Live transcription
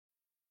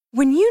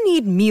When you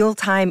need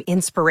mealtime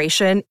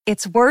inspiration,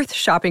 it's worth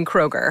shopping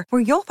Kroger,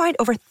 where you'll find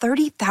over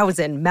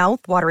 30,000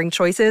 mouth-watering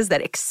choices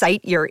that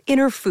excite your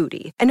inner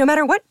foodie. And no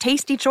matter what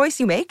tasty choice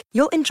you make,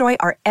 you'll enjoy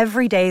our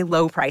everyday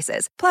low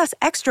prices, plus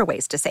extra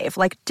ways to save,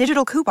 like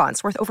digital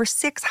coupons worth over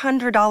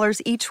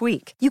 $600 each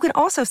week. You can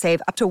also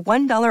save up to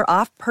 $1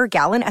 off per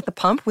gallon at the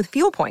pump with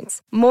fuel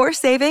points. More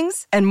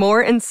savings and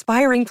more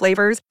inspiring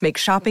flavors make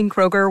shopping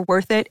Kroger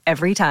worth it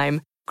every time.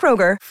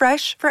 Kroger,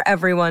 fresh for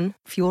everyone.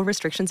 Fuel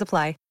restrictions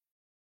apply.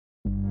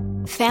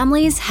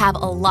 Families have a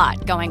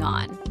lot going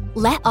on.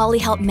 Let Ollie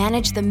help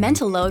manage the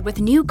mental load with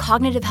new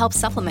cognitive help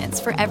supplements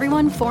for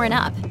everyone 4 and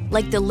up,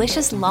 like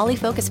delicious Lolly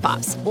Focus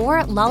Pops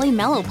or Lolly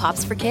Mellow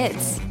Pops for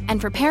kids.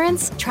 And for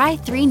parents, try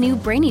 3 new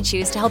Brainy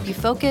Chews to help you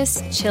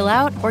focus, chill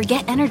out, or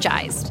get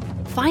energized.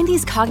 Find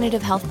these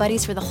cognitive health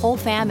buddies for the whole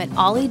fam at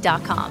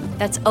ollie.com.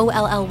 That's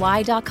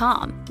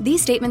OLLY.com.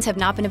 These statements have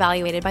not been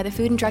evaluated by the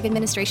Food and Drug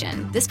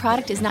Administration. This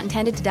product is not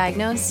intended to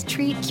diagnose,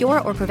 treat,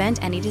 cure, or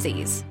prevent any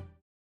disease.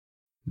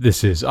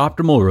 This is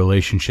Optimal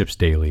Relationships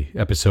Daily,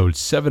 episode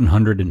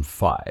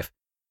 705.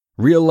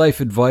 Real Life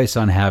Advice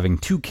on Having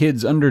 2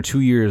 Kids Under 2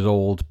 Years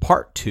Old,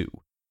 Part 2,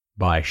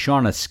 by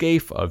Shawna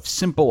Scafe of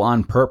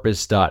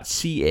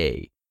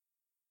simpleonpurpose.ca.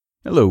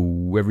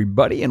 Hello,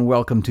 everybody, and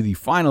welcome to the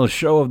final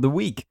show of the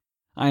week.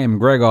 I am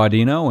Greg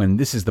Audino, and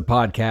this is the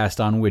podcast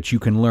on which you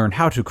can learn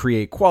how to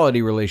create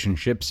quality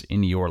relationships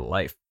in your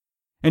life.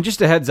 And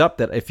just a heads up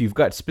that if you've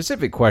got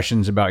specific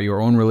questions about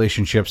your own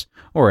relationships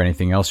or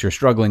anything else you're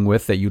struggling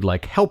with that you'd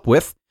like help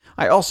with,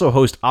 I also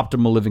host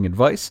Optimal Living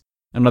Advice,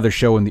 another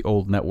show in the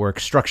Old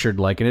Network structured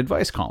like an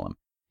advice column.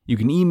 You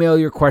can email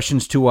your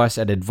questions to us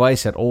at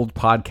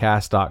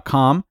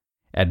advice@oldpodcast.com,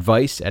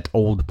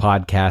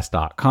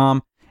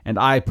 advice@oldpodcast.com, and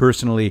I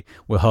personally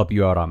will help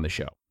you out on the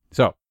show.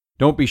 So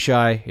don't be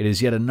shy. It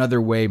is yet another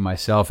way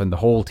myself and the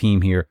whole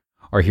team here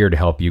are here to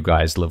help you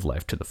guys live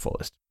life to the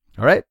fullest.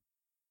 All right?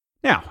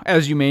 Now,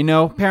 as you may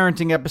know,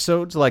 parenting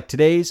episodes like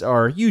today's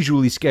are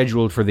usually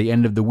scheduled for the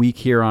end of the week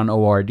here on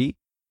ORD,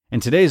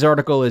 and today's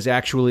article is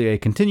actually a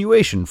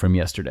continuation from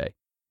yesterday.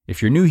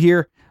 If you're new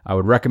here, I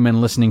would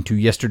recommend listening to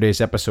yesterday's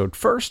episode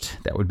first.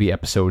 That would be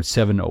episode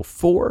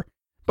 704.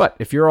 But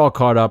if you're all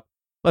caught up,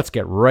 let's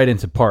get right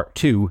into part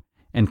 2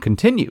 and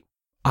continue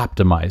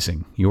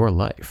optimizing your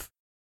life.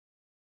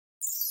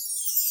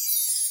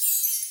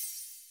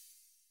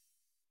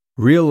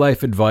 Real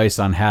Life Advice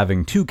on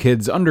Having 2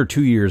 Kids Under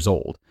 2 Years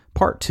Old,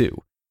 Part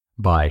 2,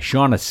 by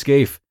Shawna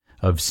Scafe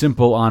of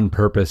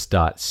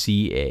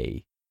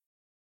simpleonpurpose.ca.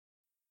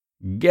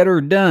 Get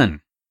her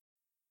done.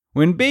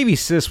 When baby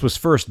sis was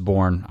first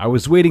born, I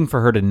was waiting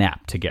for her to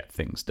nap to get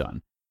things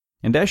done.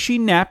 And as she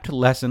napped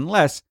less and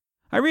less,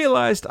 I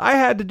realized I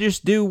had to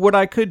just do what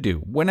I could do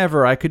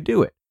whenever I could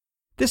do it.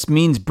 This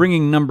means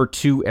bringing number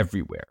 2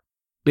 everywhere.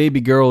 Baby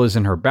girl is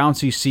in her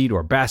bouncy seat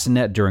or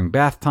bassinet during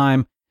bath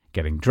time,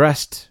 getting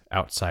dressed,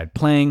 outside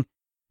playing.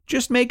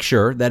 Just make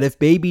sure that if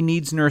baby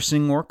needs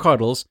nursing or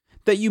cuddles,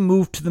 that you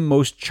move to the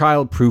most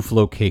child-proof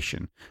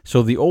location,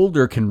 so the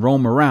older can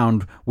roam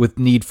around with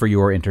need for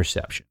your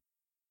interception.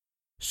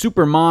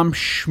 Super mom,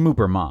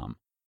 schmooper mom.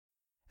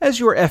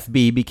 As your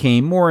FB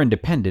became more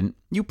independent,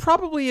 you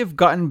probably have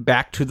gotten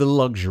back to the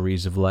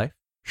luxuries of life.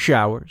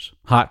 Showers,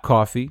 hot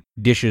coffee,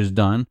 dishes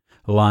done,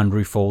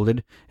 laundry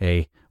folded,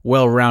 a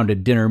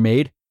well-rounded dinner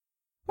made.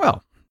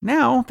 Well,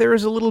 now there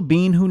is a little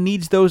bean who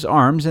needs those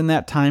arms and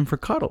that time for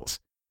cuddles.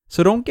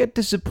 So don't get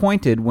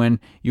disappointed when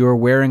you're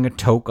wearing a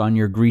toque on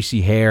your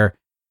greasy hair,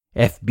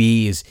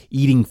 FB is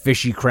eating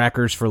fishy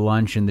crackers for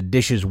lunch, and the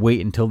dishes wait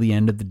until the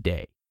end of the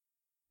day.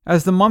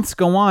 As the months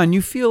go on,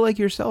 you feel like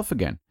yourself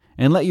again,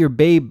 and let your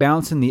babe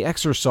bounce in the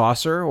Extra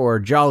Saucer or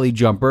Jolly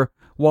Jumper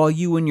while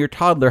you and your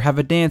toddler have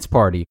a dance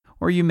party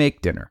or you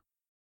make dinner.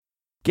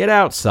 Get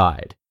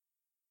outside.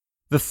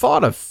 The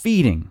thought of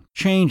feeding,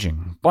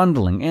 changing,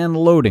 bundling, and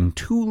loading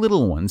 2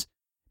 little ones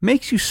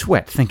makes you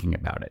sweat thinking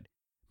about it.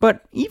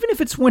 But even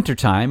if it's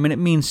wintertime and it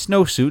means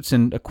snowsuits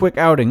and a quick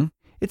outing,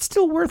 it's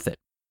still worth it.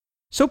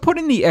 So put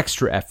in the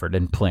extra effort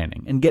and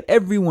planning and get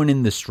everyone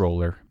in the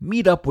stroller,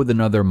 meet up with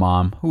another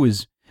mom who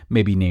is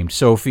maybe named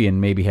Sophie and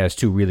maybe has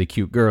 2 really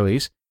cute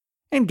girlies,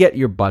 and get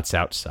your butts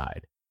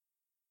outside.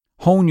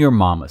 Hone your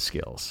mama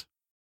skills.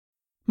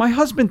 My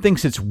husband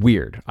thinks it's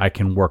weird I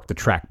can work the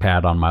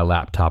trackpad on my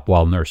laptop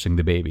while nursing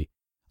the baby.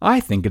 I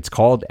think it's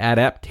called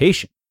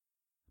adaptation.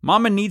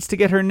 Mama needs to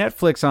get her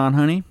Netflix on,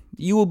 honey.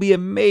 You will be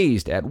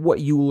amazed at what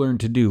you will learn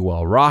to do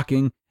while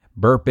rocking,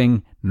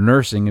 burping,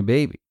 nursing a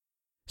baby.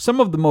 Some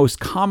of the most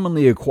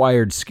commonly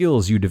acquired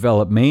skills you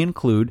develop may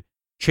include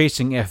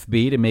chasing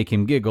FB to make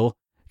him giggle,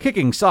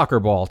 kicking soccer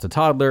ball to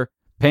toddler,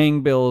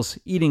 paying bills,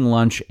 eating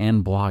lunch,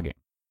 and blogging.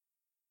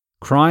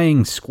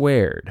 Crying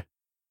squared.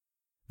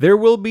 There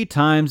will be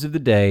times of the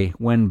day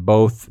when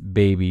both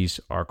babies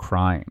are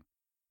crying.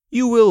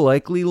 You will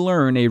likely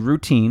learn a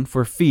routine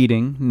for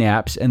feeding,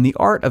 naps, and the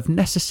art of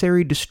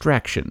necessary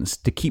distractions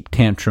to keep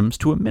tantrums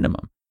to a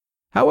minimum.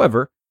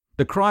 However,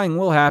 the crying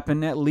will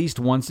happen at least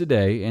once a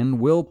day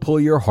and will pull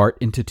your heart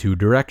into 2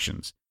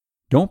 directions.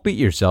 Don't beat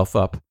yourself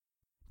up.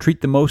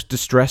 Treat the most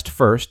distressed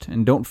first,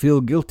 and don't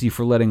feel guilty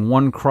for letting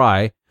one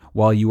cry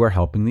while you are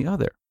helping the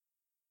other.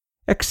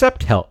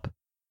 Accept help.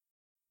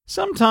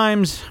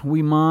 Sometimes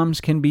we moms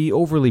can be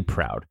overly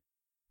proud.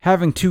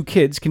 Having 2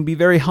 kids can be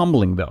very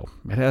humbling, though.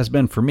 It has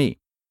been for me.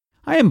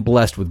 I am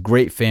blessed with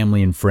great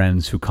family and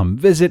friends who come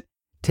visit,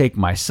 take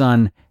my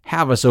son,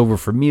 have us over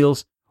for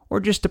meals, or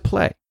just to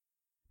play.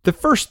 The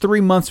first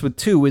 3 months with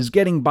 2 is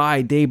getting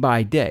by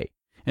day,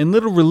 and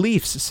little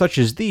reliefs such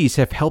as these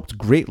have helped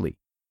greatly.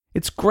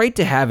 It's great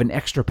to have an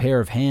extra pair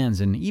of hands,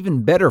 and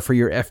even better for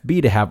your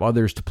FB to have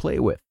others to play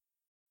with.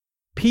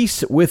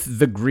 Peace with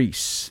the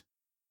grease.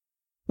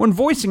 When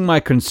voicing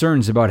my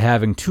concerns about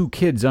having 2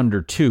 kids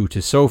under 2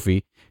 to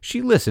Sophie,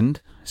 she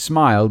listened,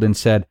 smiled, and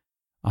said,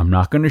 "I'm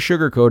not going to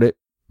sugarcoat it.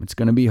 It's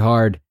going to be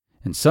hard,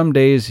 and some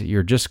days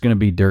you're just going to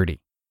be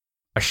dirty."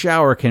 A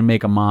shower can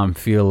make a mom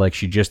feel like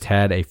she just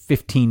had a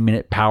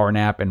 15-minute power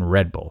nap and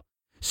Red Bull.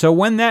 So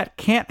when that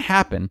can't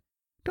happen,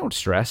 don't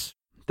stress.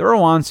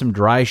 Throw on some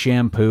dry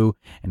shampoo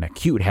and a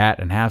cute hat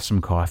and have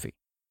some coffee.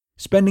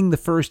 Spending the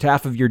first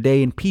half of your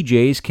day in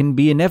PJs can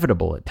be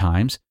inevitable at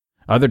times.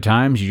 Other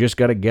times you just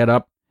got to get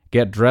up,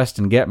 get dressed,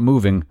 and get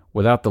moving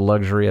without the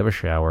luxury of a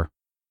shower.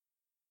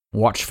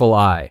 Watchful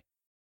eye.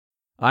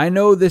 I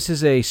know this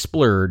is a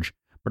splurge,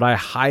 but I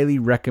highly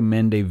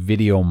recommend a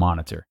video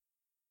monitor.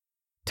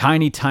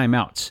 Tiny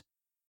timeouts.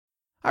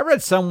 I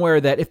read somewhere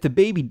that if the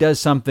baby does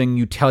something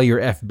you tell your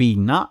FB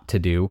not to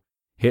do,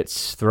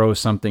 hits, throws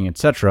something,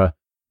 etc.,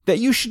 that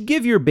you should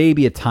give your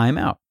baby a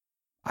timeout.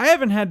 I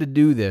haven't had to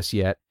do this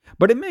yet,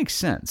 but it makes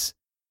sense.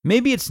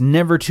 Maybe it's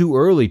never too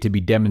early to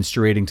be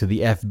demonstrating to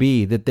the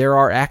FB that there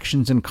are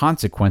actions and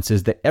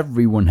consequences that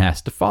everyone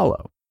has to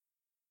follow.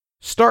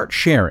 Start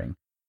sharing.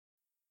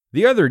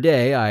 The other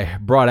day, I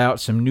brought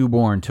out some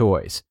newborn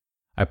toys.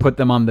 I put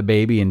them on the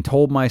baby and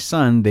told my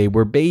son they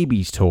were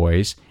baby's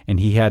toys, and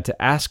he had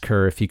to ask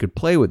her if he could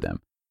play with them.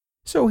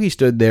 So he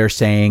stood there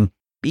saying,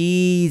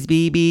 "Bees,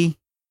 baby."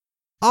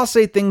 I'll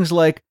say things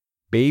like,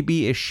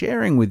 "Baby is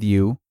sharing with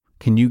you.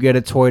 Can you get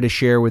a toy to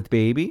share with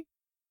baby?"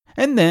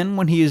 And then,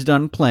 when he is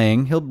done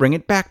playing, he'll bring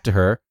it back to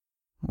her.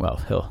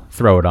 Well, he'll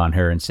throw it on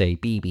her and say,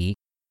 "Baby."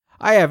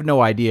 I have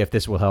no idea if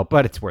this will help,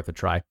 but it's worth a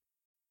try.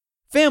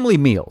 Family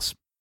meals.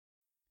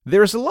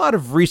 There's a lot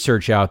of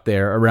research out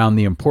there around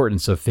the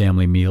importance of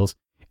family meals,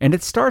 and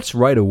it starts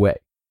right away.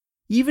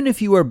 Even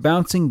if you are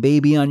bouncing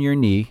baby on your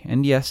knee,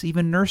 and yes,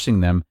 even nursing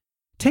them,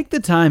 take the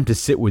time to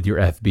sit with your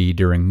FB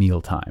during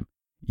mealtime.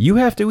 You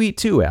have to eat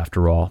too,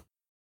 after all.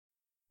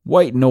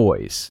 White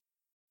noise.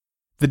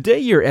 The day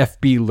your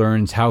FB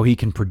learns how he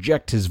can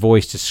project his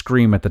voice to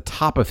scream at the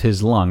top of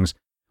his lungs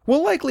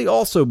will likely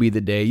also be the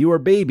day your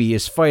baby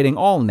is fighting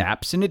all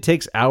naps and it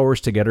takes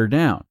hours to get her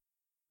down.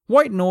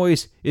 White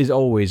noise is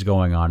always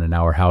going on in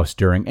our house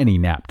during any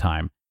nap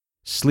time.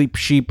 Sleep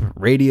sheep,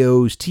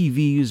 radios,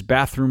 TVs,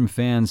 bathroom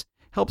fans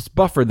helps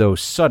buffer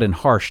those sudden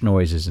harsh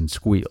noises and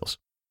squeals.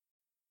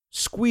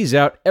 Squeeze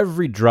out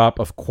every drop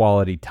of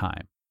quality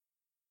time.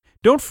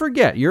 Don't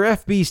forget, your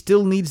FB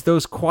still needs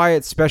those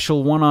quiet,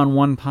 special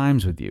one-on-one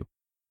times with you.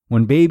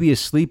 When baby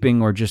is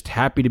sleeping or just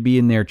happy to be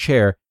in their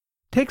chair,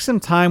 take some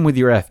time with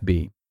your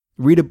FB.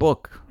 Read a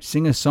book,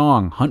 sing a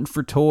song, hunt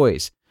for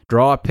toys,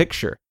 draw a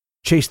picture,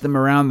 chase them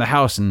around the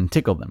house and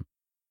tickle them.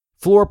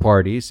 Floor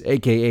parties,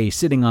 aka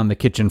sitting on the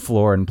kitchen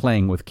floor and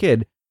playing with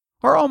kid,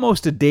 are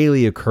almost a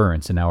daily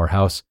occurrence in our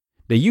house.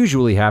 They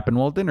usually happen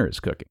while dinner is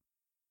cooking.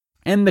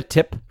 And the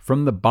tip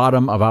from the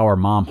bottom of our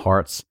mom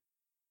hearts: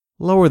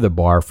 lower the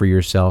bar for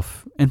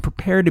yourself and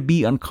prepare to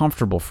be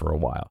uncomfortable for a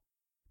while.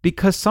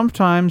 Because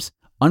sometimes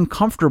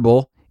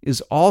uncomfortable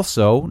is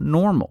also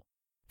normal.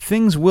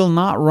 Things will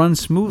not run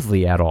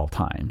smoothly at all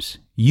times.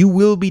 You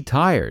will be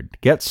tired,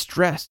 get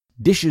stressed,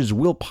 dishes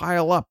will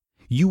pile up,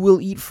 you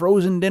will eat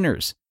frozen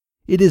dinners.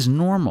 It is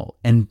normal,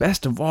 and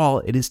best of all,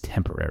 it is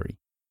temporary.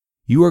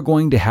 You are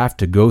going to have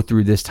to go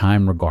through this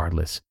time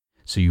regardless,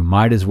 so you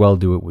might as well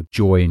do it with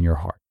joy in your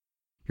heart.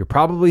 You're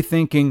probably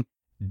thinking,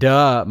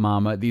 "Duh,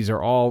 Mama, these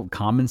are all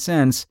common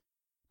sense."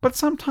 But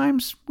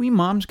sometimes we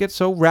moms get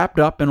so wrapped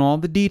up in all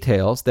the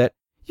details that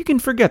you can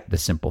forget the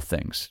simple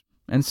things.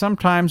 And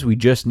sometimes we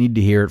just need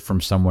to hear it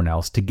from someone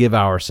else to give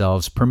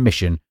ourselves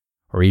permission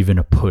or even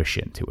a push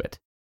into it.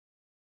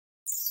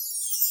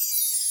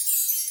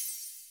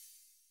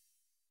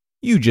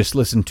 You just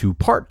listened to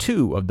part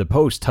 2 of the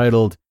post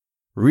titled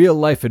 "Real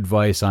Life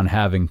Advice on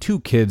Having 2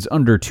 Kids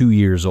Under 2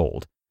 Years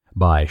Old"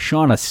 by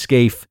Shawna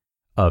Scafe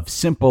of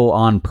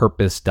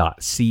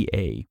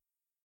simpleonpurpose.ca.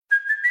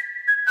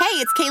 Hey,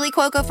 it's Kaylee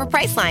Cuoco for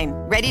Priceline.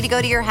 Ready to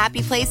go to your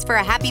happy place for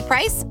a happy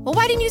price? Well,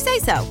 why didn't you say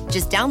so?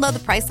 Just download the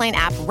Priceline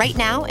app right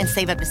now and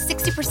save up to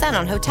 60%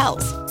 on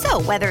hotels.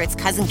 So whether it's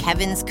Cousin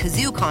Kevin's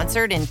Kazoo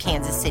Concert in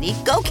Kansas City,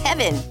 go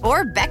Kevin,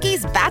 or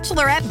Becky's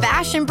Bachelorette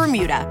Bash in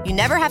Bermuda, you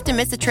never have to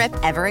miss a trip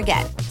ever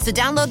again. So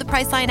download the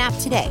Priceline app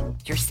today.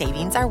 Your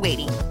savings are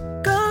waiting.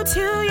 Go to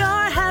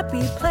your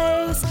happy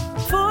place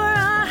for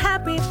a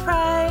happy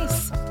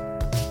price.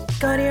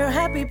 Go to your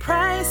happy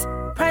price,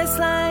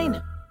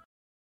 Priceline.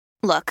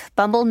 Look,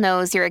 Bumble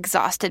knows you're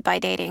exhausted by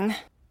dating.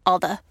 All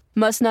the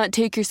must not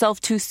take yourself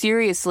too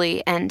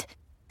seriously, and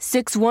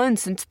 6'1"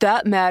 since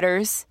that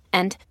matters,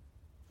 and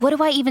what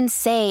do I even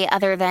say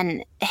other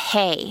than,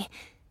 hey?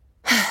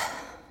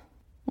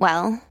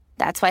 Well,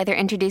 that's why they're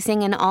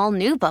introducing an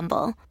all-new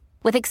Bumble,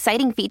 with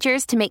exciting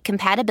features to make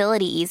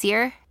compatibility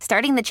easier,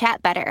 starting the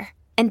chat better,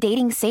 and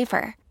dating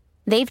safer.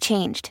 They've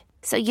changed,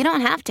 so you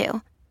don't have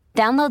to.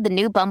 Download the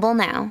new Bumble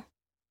now.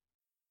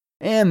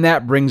 And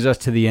that brings us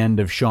to the end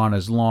of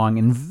Shawna's long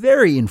and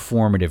very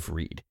informative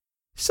read.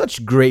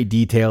 Such great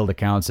detailed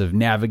accounts of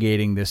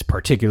navigating this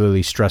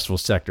particularly stressful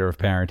sector of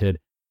parenthood.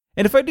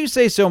 And if I do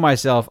say so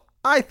myself,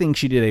 I think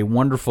she did a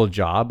wonderful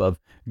job of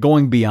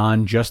going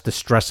beyond just the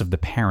stress of the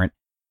parent,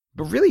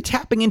 but really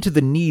tapping into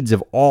the needs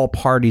of all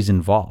parties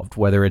involved,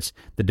 whether it's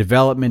the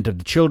development of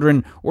the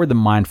children or the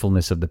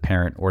mindfulness of the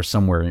parent or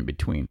somewhere in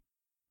between.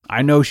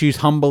 I know she's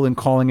humble in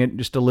calling it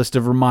just a list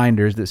of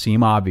reminders that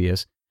seem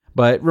obvious,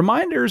 but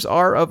reminders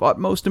are of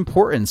utmost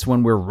importance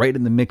when we're right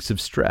in the mix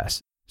of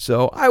stress.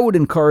 So I would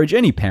encourage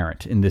any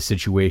parent in this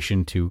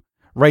situation to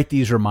write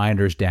these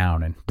reminders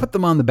down and put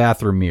them on the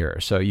bathroom mirror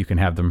so you can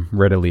have them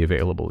readily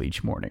available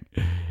each morning.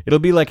 It'll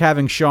be like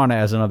having Shawna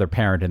as another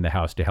parent in the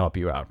house to help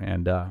you out,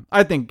 and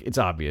I think it's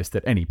obvious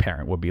that any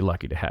parent would be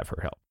lucky to have her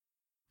help.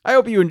 I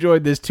hope you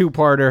enjoyed this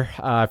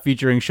two-parter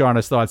featuring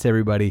Shawna's thoughts,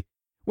 everybody.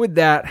 With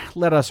that,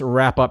 let us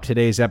wrap up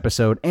today's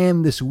episode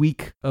and this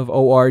week of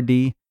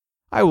ORD.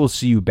 I will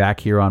see you back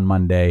here on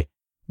Monday,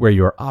 where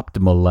your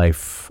optimal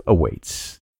life awaits.